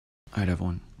Alright,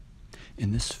 everyone.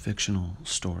 In this fictional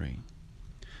story,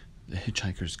 The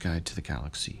Hitchhiker's Guide to the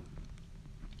Galaxy,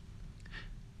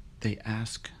 they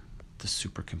ask the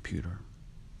supercomputer,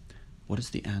 what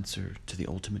is the answer to the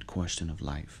ultimate question of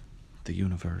life, the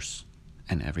universe,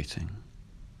 and everything?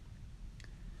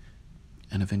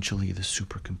 And eventually the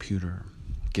supercomputer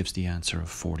gives the answer of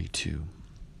 42.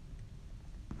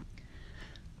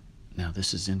 Now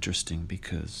this is interesting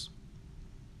because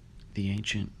the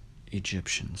ancient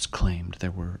Egyptians claimed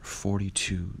there were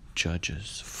 42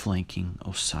 judges flanking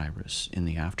Osiris in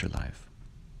the afterlife.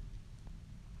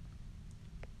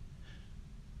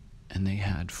 And they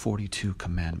had 42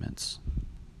 commandments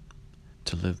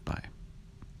to live by.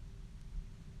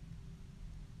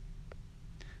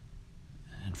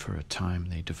 And for a time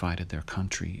they divided their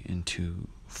country into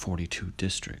 42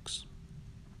 districts.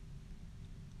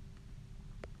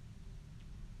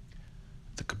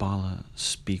 The Kabbalah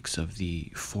speaks of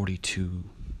the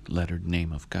 42-lettered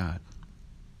name of God.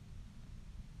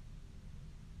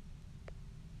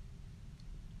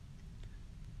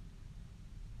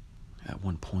 At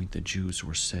one point, the Jews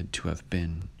were said to have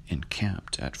been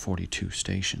encamped at 42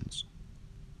 stations.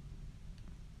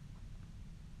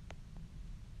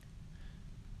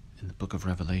 In the book of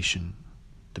Revelation,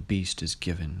 the beast is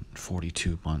given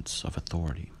 42 months of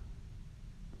authority.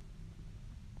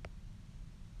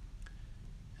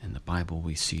 In the Bible,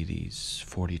 we see these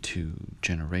 42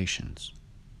 generations.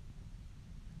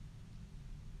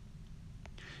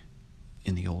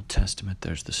 In the Old Testament,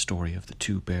 there's the story of the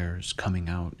two bears coming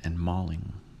out and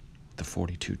mauling the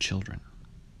 42 children.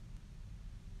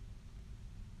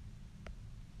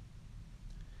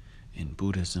 In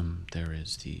Buddhism, there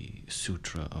is the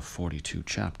Sutra of 42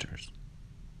 chapters.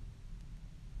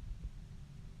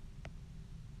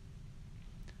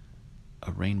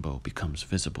 A rainbow becomes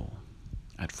visible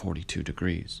at 42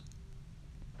 degrees.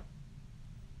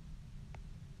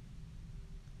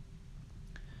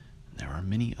 There are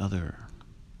many other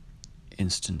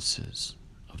instances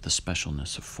of the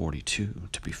specialness of 42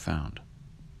 to be found.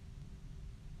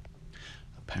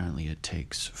 Apparently it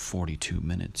takes 42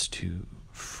 minutes to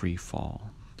free fall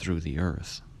through the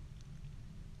earth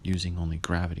using only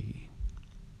gravity.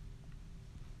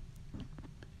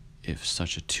 If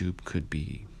such a tube could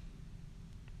be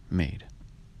made.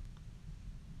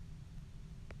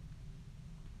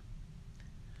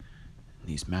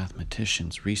 These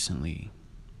mathematicians recently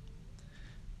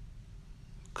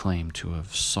claim to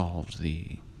have solved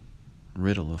the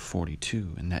riddle of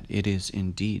 42, and that it is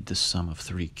indeed the sum of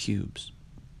 3 cubes.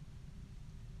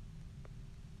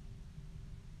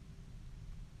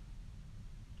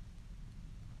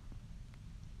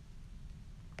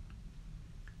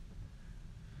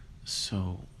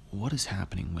 So, what is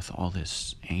happening with all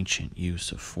this ancient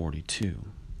use of 42?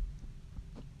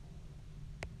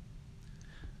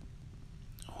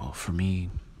 Well, for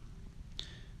me,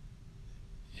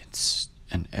 it's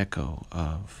an echo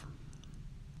of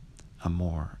a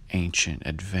more ancient,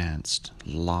 advanced,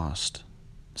 lost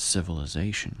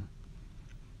civilization.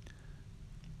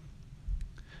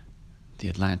 The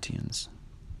Atlanteans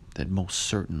that most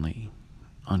certainly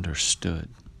understood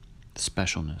the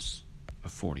specialness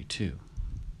of 42.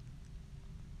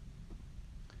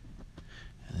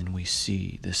 And then we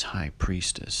see this high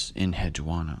priestess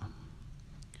Enheduanna,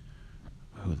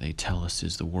 who they tell us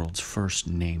is the world's first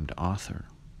named author.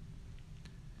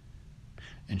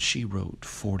 And she wrote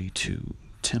 42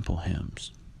 temple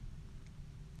hymns.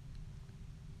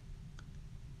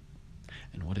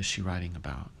 And what is she writing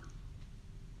about?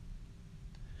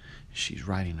 She's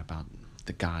writing about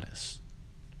the goddess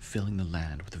filling the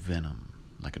land with venom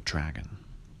like a dragon,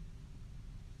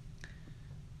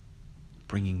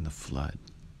 bringing the flood,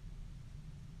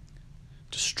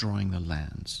 destroying the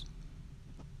lands.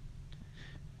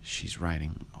 She's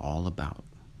writing all about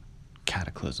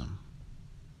cataclysm.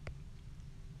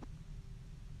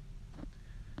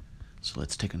 So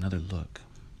let's take another look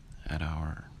at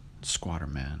our squatter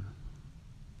man.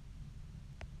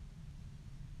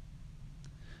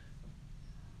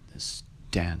 This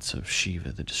dance of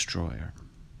Shiva the Destroyer.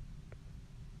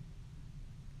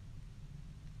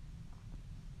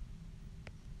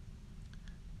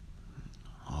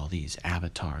 All these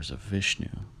avatars of Vishnu.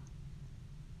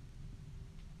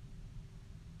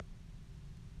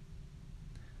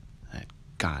 That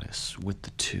goddess with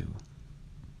the 2.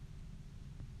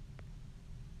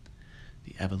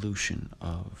 The evolution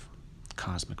of the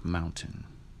cosmic mountain,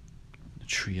 the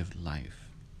tree of life,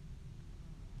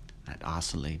 that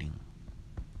oscillating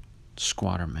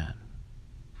squatter man.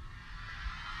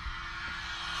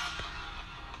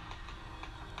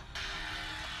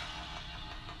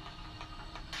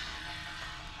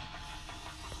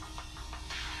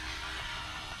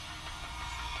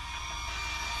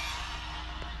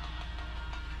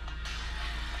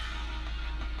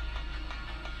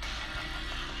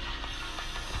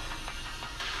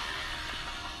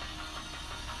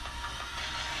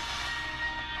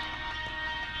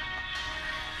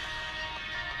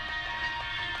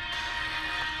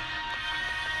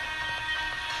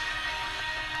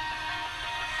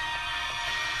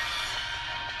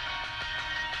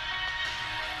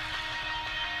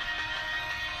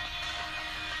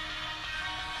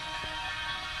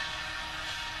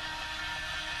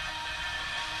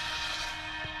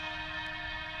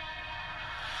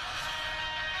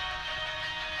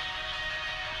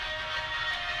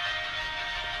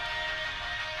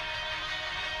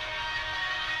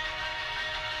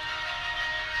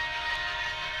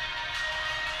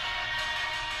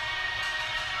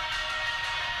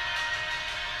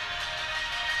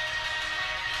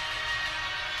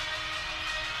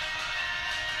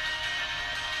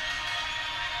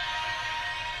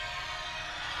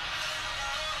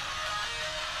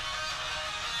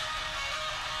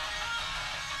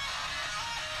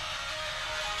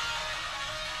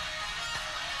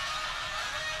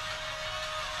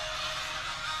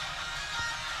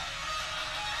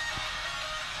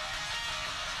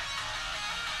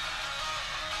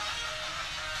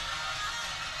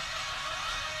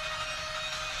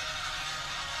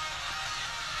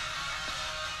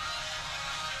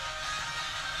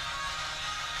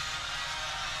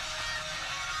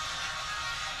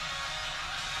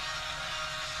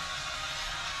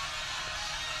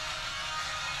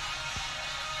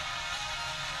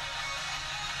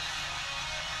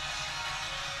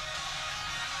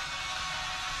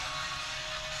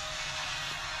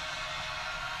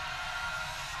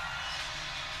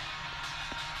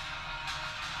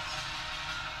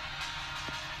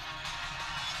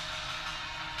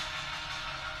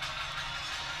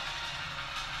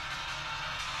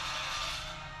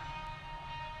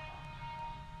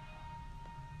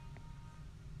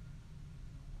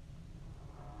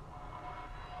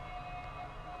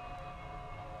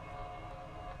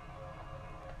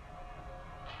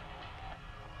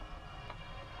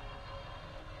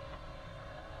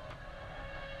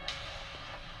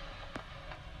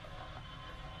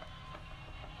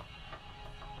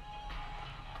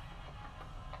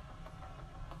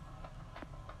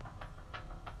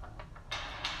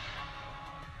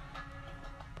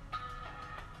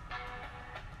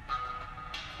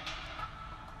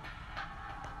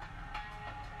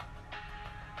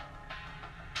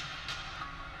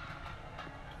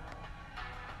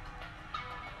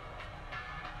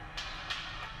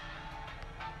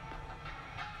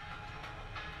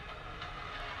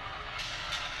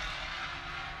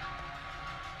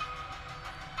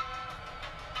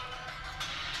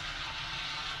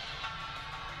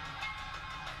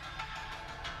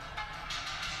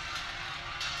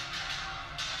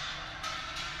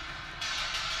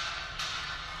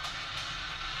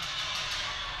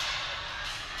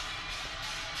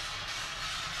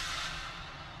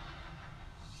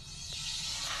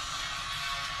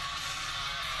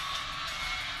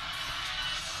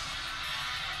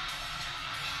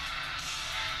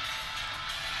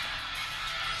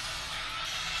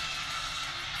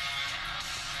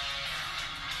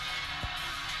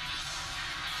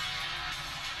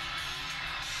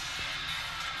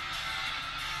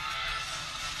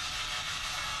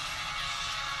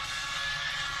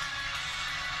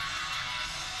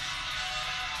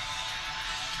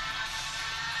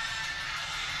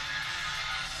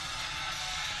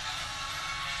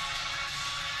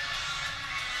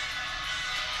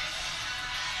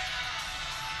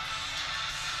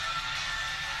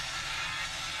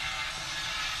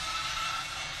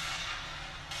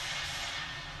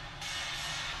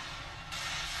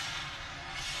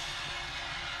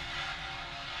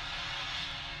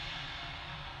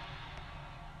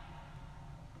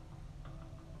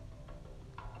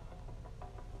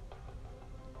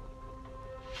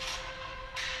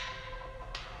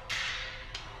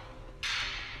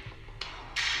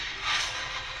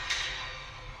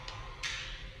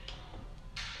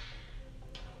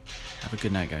 Have a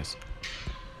good night, guys.